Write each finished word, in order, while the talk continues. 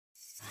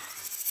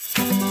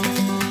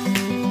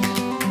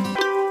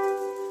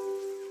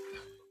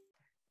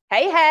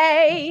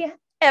Hey,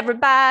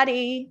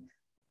 everybody.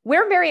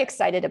 We're very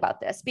excited about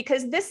this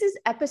because this is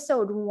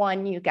episode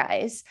 1, you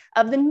guys,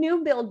 of the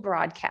new build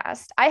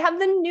broadcast. I have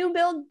the new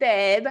build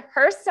babe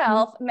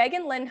herself,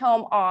 Maghen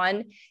Lindholm,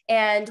 on.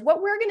 And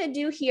what we're going to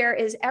do here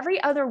is every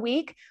other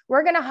week,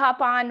 we're going to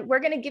hop on.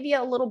 We're going to give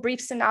you a little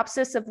brief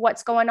synopsis of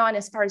what's going on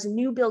as far as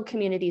new build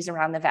communities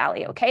around the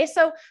valley. Okay.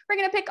 So we're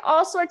going to pick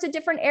all sorts of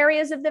different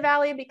areas of the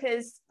valley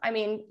because, I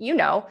mean, you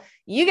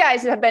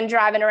guys have been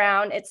driving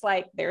around. It's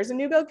like, there's a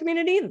new build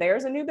community,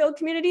 there's a new build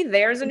community,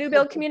 there's a new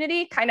build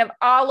community, kind of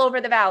all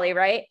over the valley,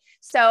 right?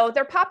 So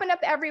they're popping up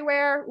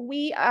everywhere.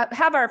 We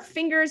have our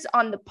fingers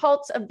on the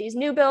pulse of these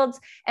new builds,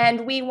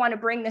 and we want to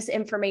bring this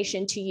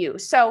information to you.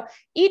 So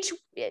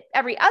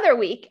every other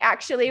week,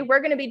 actually,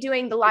 we're going to be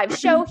doing the live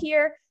show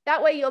here.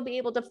 That way you'll be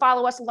able to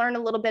follow us, learn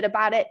a little bit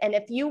about it. And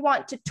if you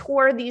want to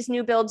tour these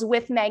new builds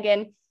with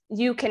Maghen,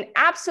 you can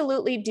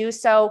absolutely do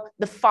so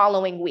the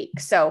following week.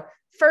 So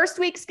first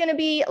week's going to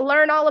be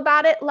learn all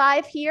about it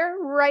live here,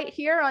 right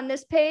here on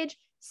this page.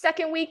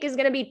 Second week is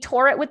going to be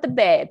tour it with the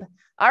babe.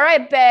 All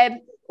right, babe,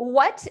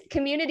 what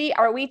community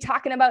are we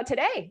talking about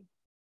today?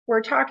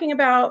 We're talking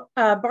about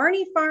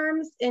Barney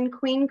Farms in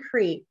Queen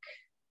Creek.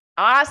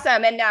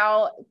 Awesome. And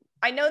now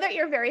I know that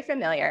you're very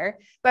familiar,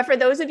 but for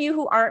those of you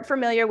who aren't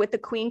familiar with the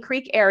Queen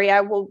Creek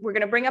area, we're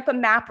going to bring up a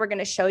map. We're going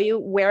to show you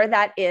where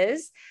that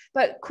is.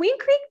 But Queen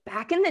Creek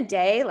back in the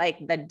day,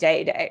 like the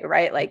day,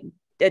 right? Like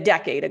a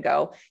decade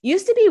ago,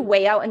 used to be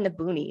way out in the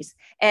boonies.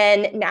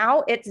 And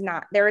now it's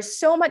not. There is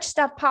so much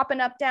stuff popping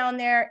up down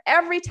there.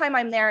 Every time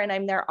I'm there, and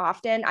I'm there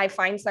often, I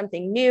find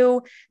something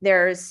new.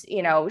 There's,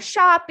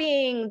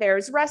 shopping,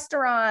 there's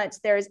restaurants,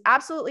 there's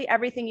absolutely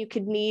everything you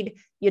could need.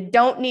 You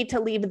don't need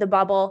to leave the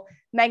bubble.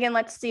 Maghen,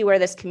 let's see where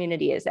this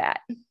community is at.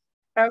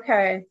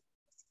 Okay.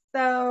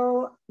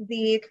 So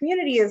the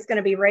community is going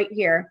to be right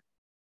here.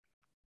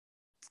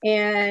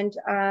 And,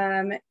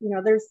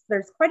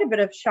 there's quite a bit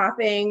of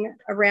shopping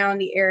around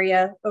the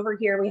area. Over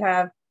here, we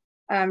have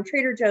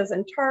Trader Joe's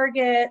and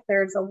Target.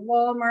 There's a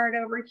Walmart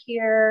over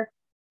here,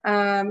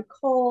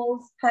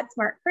 Kohl's,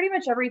 PetSmart, pretty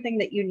much everything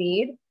that you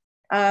need.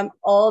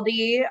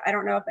 Aldi, I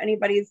don't know if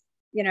anybody's,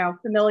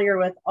 familiar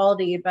with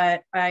Aldi,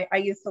 but I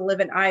used to live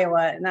in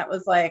Iowa, and that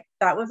was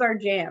our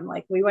jam.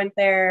 Like we went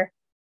there,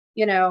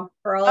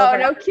 for all of our,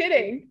 no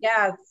kidding.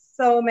 Yeah,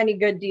 so many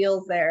good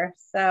deals there.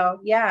 So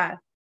yeah.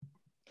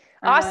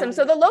 Awesome.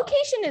 So the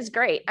location is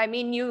great. I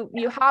mean, you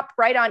hop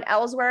right on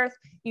Ellsworth,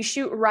 you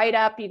shoot right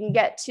up, you can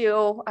get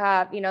to,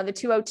 the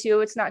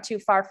 202. It's not too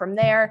far from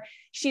there.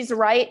 She's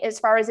right as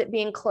far as it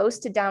being close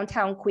to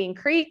downtown Queen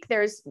Creek.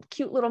 There's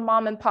cute little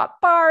mom and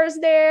pop bars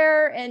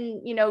there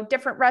and,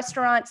 different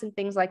restaurants and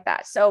things like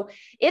that. So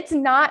it's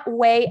not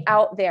way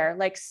out there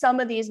like some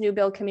of these new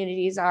build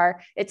communities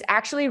are. It's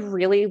actually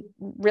really,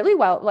 really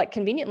well, like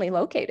conveniently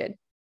located.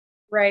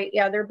 Right.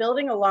 Yeah, they're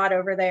building a lot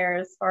over there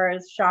as far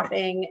as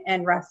shopping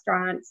and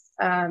restaurants.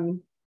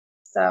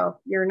 So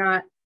you're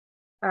not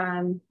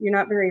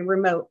very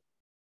remote,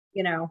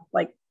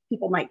 like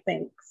people might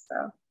think.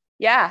 So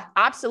yeah,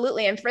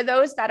 absolutely. And for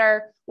those that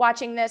are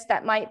watching this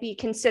that might be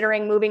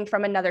considering moving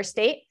from another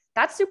state,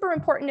 that's super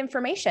important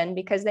information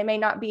because they may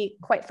not be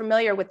quite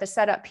familiar with the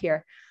setup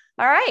here.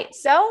 All right.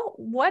 So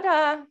who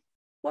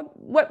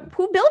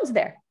builds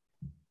there?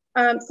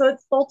 So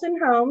it's Fulton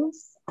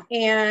Homes,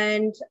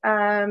 and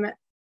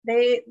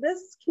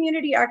this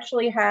community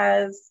actually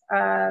has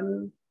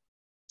it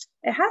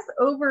has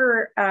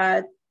over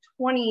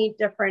 20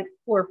 different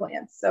floor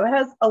plans, so it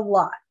has a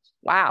lot.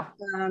 Wow.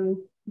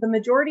 The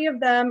majority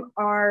of them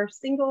are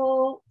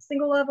single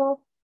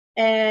level,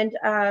 and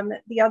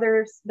the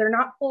others, they're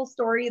not full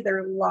story,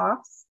 they're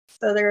lofts,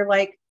 so they're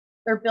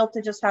built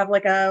to just have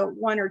like a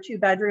 1 or 2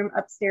 bedroom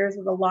upstairs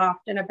with a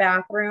loft and a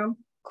bathroom.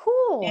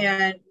 Cool.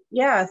 And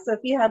yeah, so if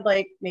you had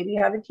maybe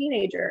you have a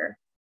teenager,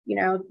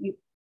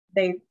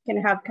 they can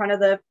have kind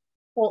of the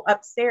full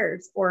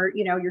upstairs, or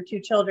your 2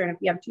 children if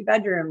you have 2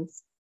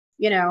 bedrooms,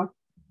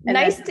 and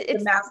nice. The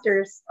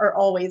masters are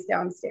always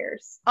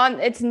downstairs.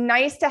 It's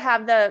nice to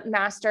have the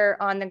master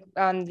on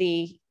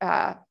the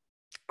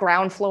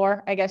ground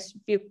floor, I guess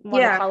if you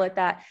want to call it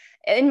that.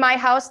 In my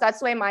house, that's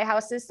the way my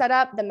house is set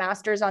up. The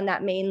master's on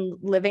that main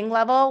living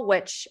level,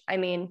 which I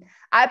mean,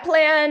 I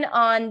plan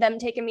on them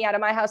taking me out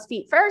of my house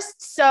feet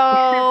first. So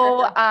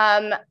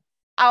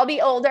I'll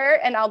be older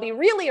and I'll be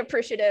really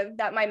appreciative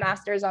that my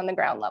master's on the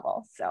ground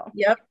level. So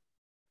yep.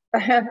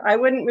 I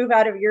wouldn't move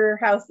out of your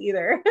house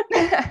either.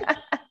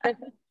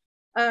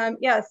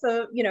 Yeah,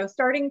 so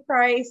starting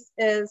price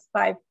is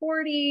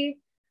 $540.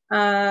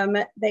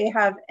 They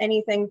have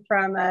anything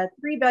from a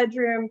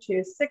 3-bedroom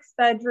to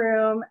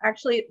 6-bedroom.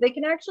 Actually, they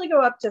can actually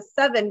go up to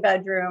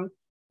 7-bedroom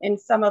in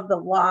some of the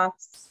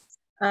lofts.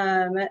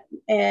 And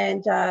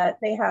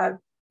they have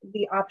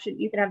the option,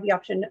 you can have the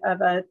option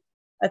of a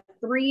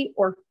 3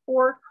 or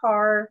 4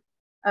 car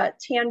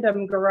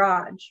tandem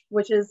garage,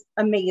 which is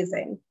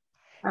amazing.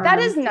 That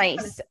is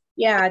nice.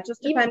 Yeah, it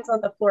just depends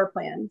on the floor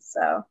plan.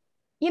 So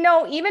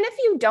even if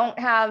you don't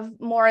have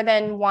more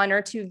than 1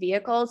 or 2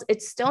 vehicles,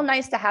 it's still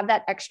nice to have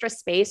that extra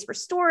space for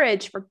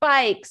storage, for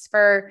bikes,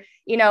 for,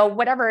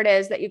 whatever it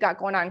is that you got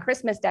going on,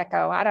 Christmas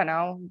deco. I don't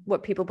know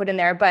what people put in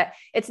there, but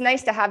it's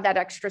nice to have that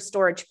extra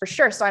storage for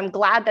sure. So I'm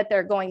glad that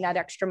they're going that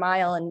extra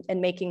mile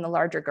and making the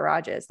larger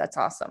garages. That's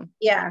awesome.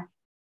 Yeah.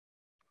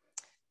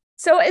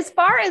 So as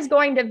far as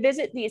going to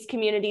visit these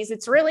communities,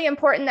 it's really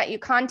important that you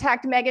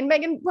contact Maghen.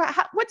 Maghen,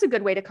 what's a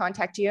good way to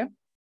contact you?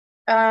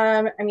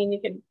 You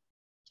could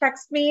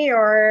text me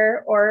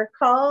or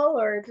call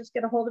or just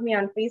get a hold of me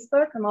on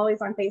Facebook. I'm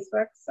always on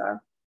Facebook. So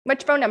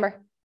which phone number?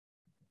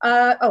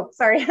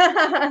 Sorry.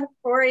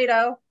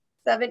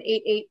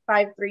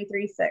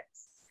 480-788-5336.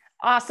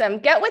 Awesome.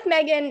 Get with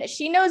Maghen.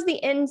 She knows the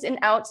ins and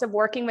outs of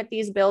working with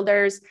these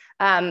builders.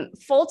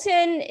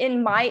 Fulton,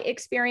 in my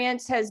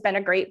experience, has been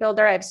a great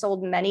builder. I've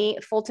sold many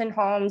Fulton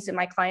homes and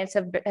my clients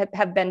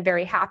have been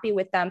very happy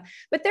with them.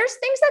 But there's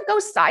things that go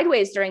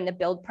sideways during the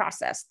build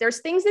process.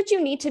 There's things that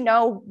you need to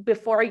know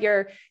before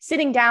you're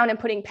sitting down and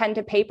putting pen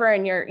to paper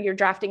and you're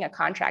drafting a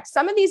contract.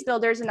 Some of these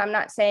builders, and I'm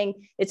not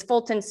saying it's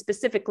Fulton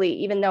specifically,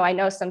 even though I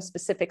know some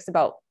specifics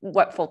about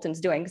what Fulton's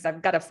doing because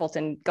I've got a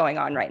Fulton going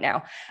on right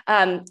now.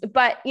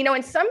 But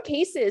in some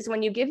cases,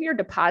 when you give your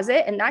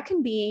deposit, and that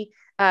can be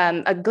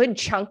a good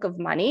chunk of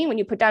money when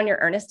you put down your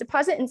earnest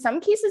deposit, in some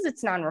cases,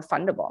 it's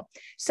non-refundable.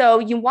 So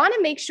you want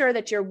to make sure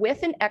that you're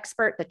with an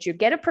expert, that you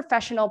get a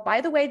professional. By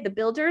the way, the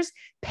builders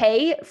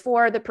pay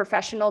for the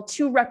professional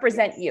to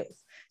represent you.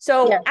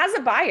 So as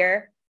a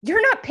buyer,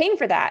 you're not paying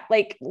for that.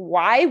 Like,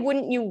 why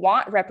wouldn't you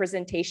want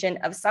representation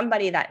of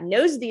somebody that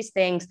knows these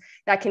things,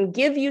 that can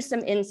give you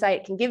some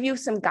insight, can give you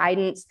some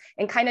guidance,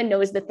 and kind of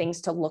knows the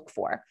things to look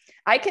for?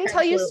 I can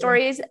tell you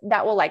stories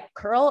that will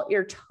curl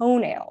your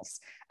toenails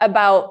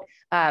about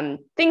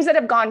things that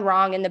have gone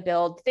wrong in the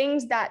build,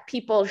 things that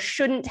people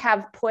shouldn't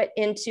have put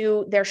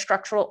into their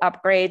structural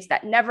upgrades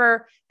that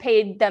never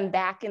paid them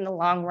back in the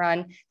long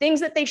run,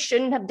 things that they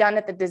shouldn't have done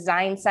at the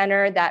design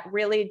center that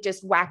really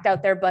just whacked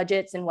out their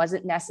budgets and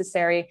wasn't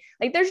necessary.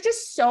 There's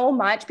just so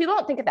much, people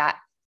don't think of that,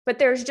 but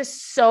there's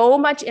just so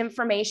much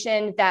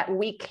information that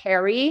we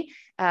carry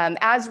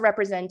as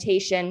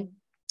representation,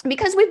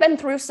 because we've been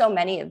through so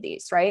many of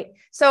these, right?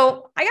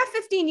 So I got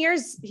 15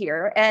 years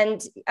here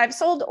and I've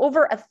sold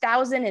over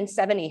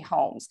 1,070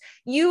 homes.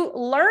 You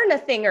learn a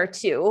thing or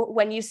two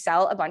when you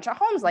sell a bunch of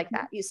homes like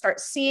that. You start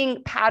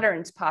seeing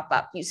patterns pop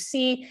up. You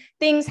see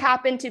things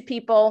happen to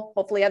people,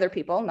 hopefully other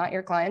people, not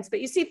your clients,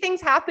 but you see things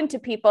happen to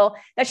people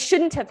that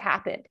shouldn't have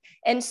happened.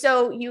 And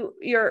so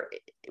you're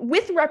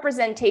with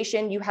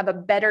representation, you have a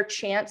better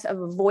chance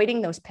of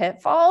avoiding those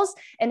pitfalls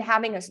and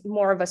having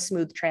more of a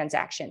smooth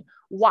transaction.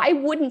 Why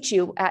wouldn't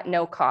you at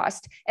no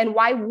cost? And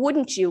why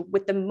wouldn't you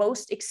with the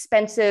most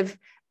expensive,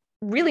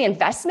 really,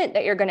 investment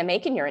that you're going to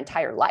make in your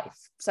entire life?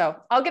 So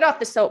I'll get off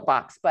the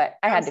soapbox, but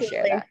I had to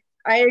share that.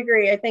 I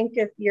agree. I think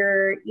if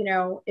you're,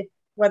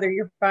 whether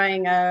you're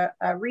buying a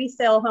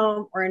resale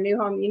home or a new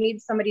home, you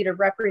need somebody to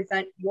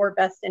represent your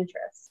best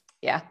interests.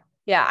 Yeah.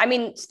 Yeah.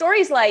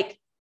 Stories like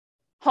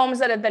homes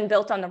that have been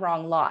built on the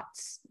wrong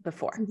lots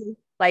before. Mm-hmm.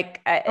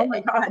 Oh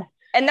my God.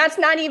 And that's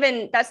not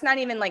even that's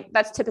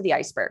tip of the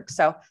iceberg.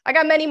 So I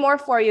got many more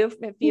for you.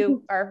 If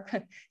you are,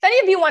 if any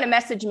of you want to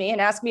message me and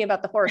ask me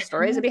about the horror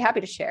stories, I'd be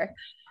happy to share.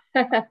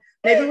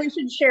 Maybe we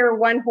should share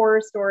one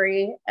horror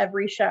story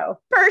every show.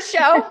 Per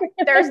show.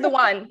 There's the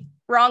one.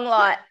 Wrong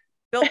lot.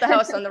 Built the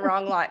house on the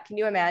wrong lot. Can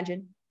you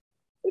imagine?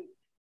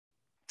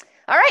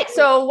 All right.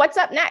 So what's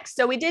up next?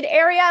 So we did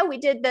area, we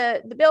did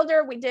the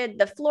builder, we did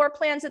the floor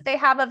plans that they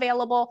have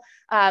available.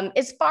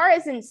 As far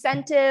as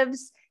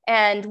incentives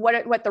and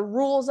what the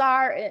rules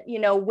are,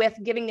 with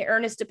giving the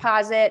earnest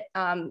deposit,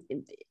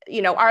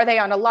 are they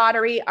on a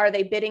lottery? Are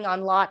they bidding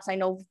on lots? I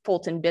know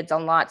Fulton bids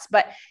on lots,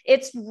 but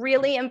it's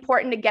really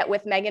important to get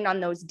with Maghen on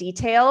those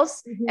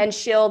details, and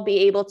she'll be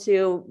able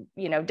to,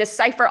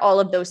 decipher all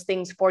of those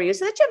things for you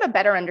so that you have a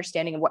better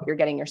understanding of what you're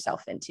getting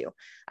yourself into.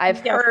 I've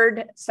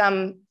heard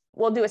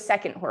we'll do a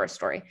second horror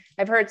story.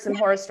 I've heard some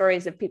horror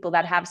stories of people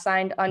that have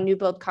signed on new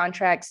build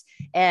contracts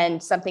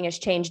and something has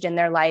changed in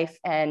their life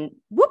and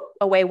whoop,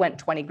 away went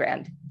 20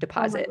 grand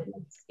deposit.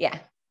 Oh, yeah.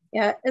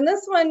 Yeah. And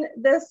this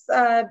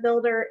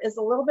builder is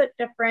a little bit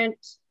different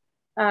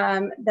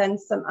than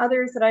some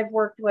others that I've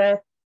worked with,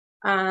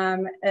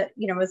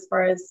 as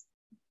far as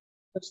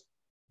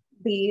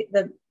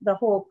the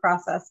whole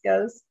process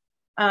goes.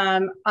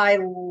 I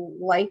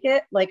like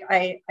it.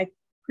 I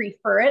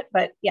prefer it,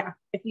 but yeah,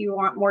 if you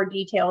want more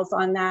details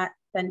on that,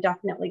 then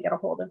definitely get a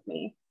hold of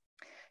me.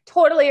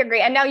 Totally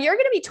agree. And now you're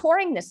going to be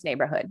touring this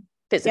neighborhood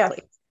physically.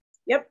 Yes.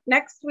 Yep.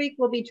 Next week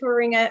we'll be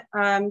touring it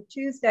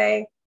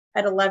Tuesday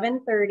at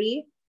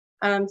 11:30.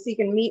 So you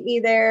can meet me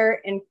there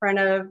in front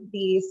of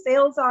the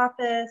sales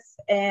office,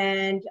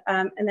 and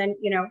then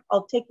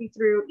I'll take you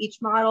through each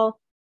model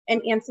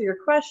and answer your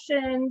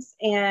questions,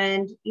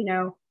 and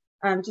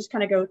just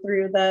kind of go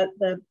through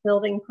the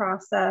building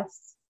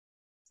process.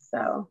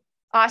 So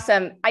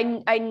Awesome.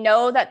 I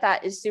know that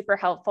that is super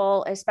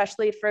helpful,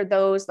 especially for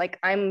those, like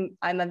I'm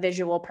a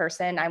visual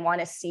person. I want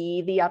to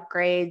see the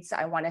upgrades.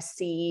 I want to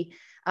see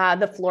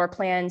the floor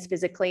plans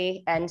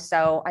physically. And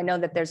so I know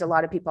that there's a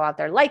lot of people out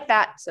there like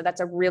that. So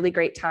that's a really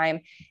great time.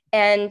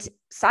 And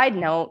side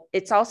note,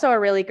 it's also a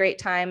really great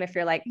time if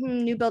you're like,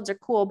 new builds are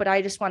cool, but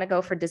I just want to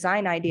go for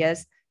design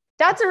ideas.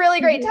 That's a really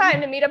great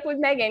time to meet up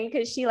with Maghen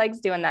because she likes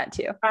doing that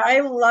too.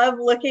 I love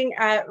looking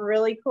at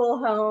really cool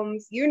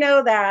homes. You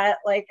know that.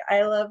 Like,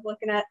 I love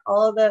looking at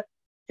all of the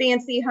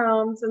fancy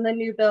homes and the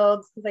new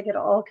builds because I get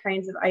all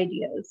kinds of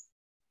ideas.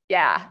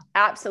 Yeah,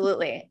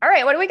 absolutely. All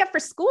right. What do we got for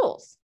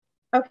schools?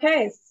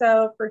 Okay.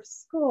 So for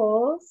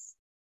schools,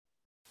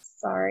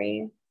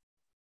 sorry.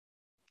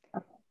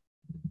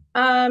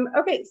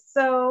 Okay.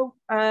 So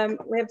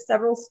we have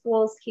several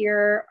schools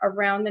here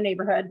around the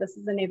neighborhood. This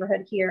is the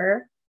neighborhood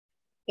here.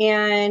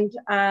 And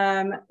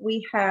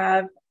we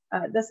have,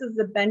 this is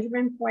the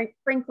Benjamin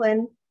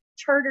Franklin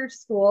Charter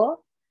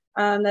School.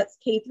 That's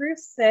K through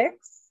 6.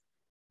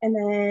 And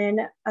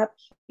then up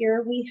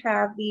here we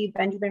have the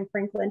Benjamin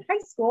Franklin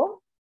High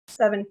School,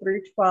 7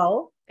 through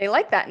 12. They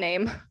like that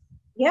name.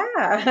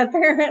 Yeah,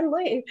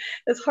 apparently.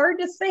 It's hard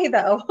to say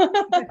though.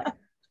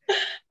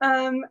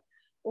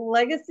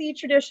 Legacy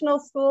Traditional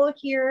School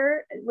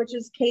here, which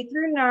is K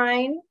through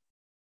 9.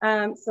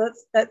 So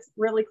that's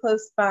really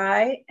close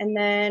by. And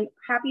then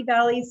Happy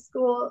Valley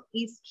School,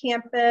 East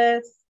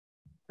Campus.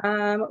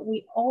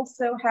 We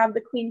also have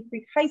the Queen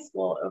Creek High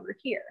School over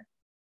here.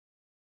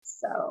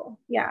 So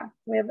yeah,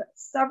 we have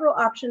several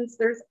options.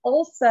 There's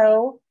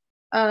also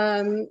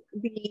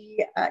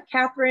the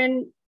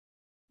Catherine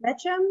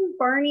Metcham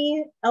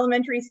Barney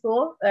Elementary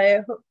School.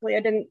 Hopefully I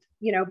didn't,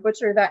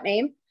 butcher that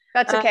name.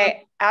 That's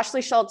okay.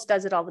 Ashley Schultz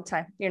does it all the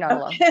time. You're not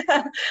alone.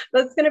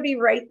 That's going to be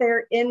right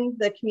there in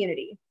the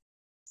community.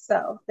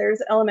 So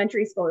there's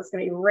elementary school that's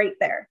going to be right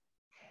there.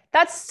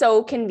 That's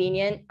so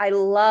convenient. I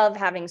love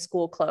having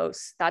school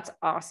close. That's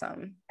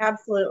awesome.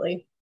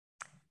 Absolutely.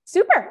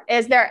 Super.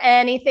 Is there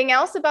anything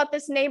else about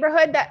this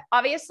neighborhood that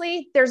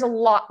obviously there's a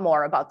lot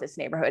more about this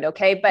neighborhood?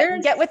 Okay. But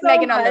there's get with so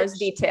Maghen much on those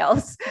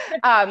details.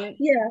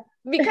 Yeah.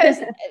 Because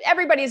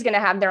everybody's going to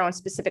have their own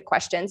specific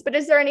questions. But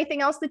is there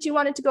anything else that you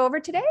wanted to go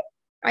over today?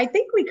 I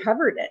think we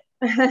covered it.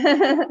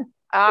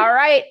 All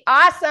right.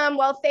 Awesome.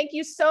 Well, thank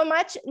you so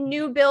much,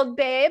 New Build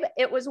Babe.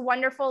 It was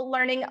wonderful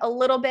learning a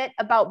little bit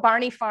about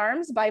Barney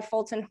Farms by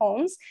Fulton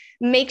Homes.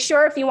 Make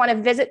sure if you want to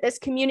visit this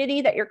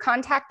community that you're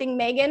contacting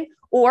Maghen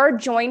or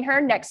join her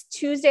next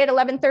Tuesday at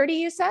 11:30,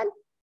 you said?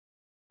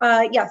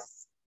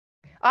 Yes.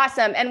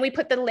 Awesome. And we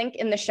put the link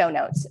in the show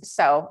notes.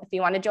 So if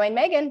you want to join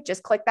Maghen,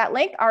 just click that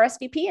link,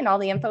 RSVP, and all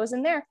the info is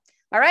in there.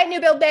 All right,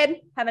 New Build Babe.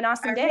 Have an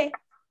awesome day.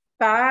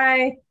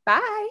 Bye.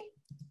 Bye.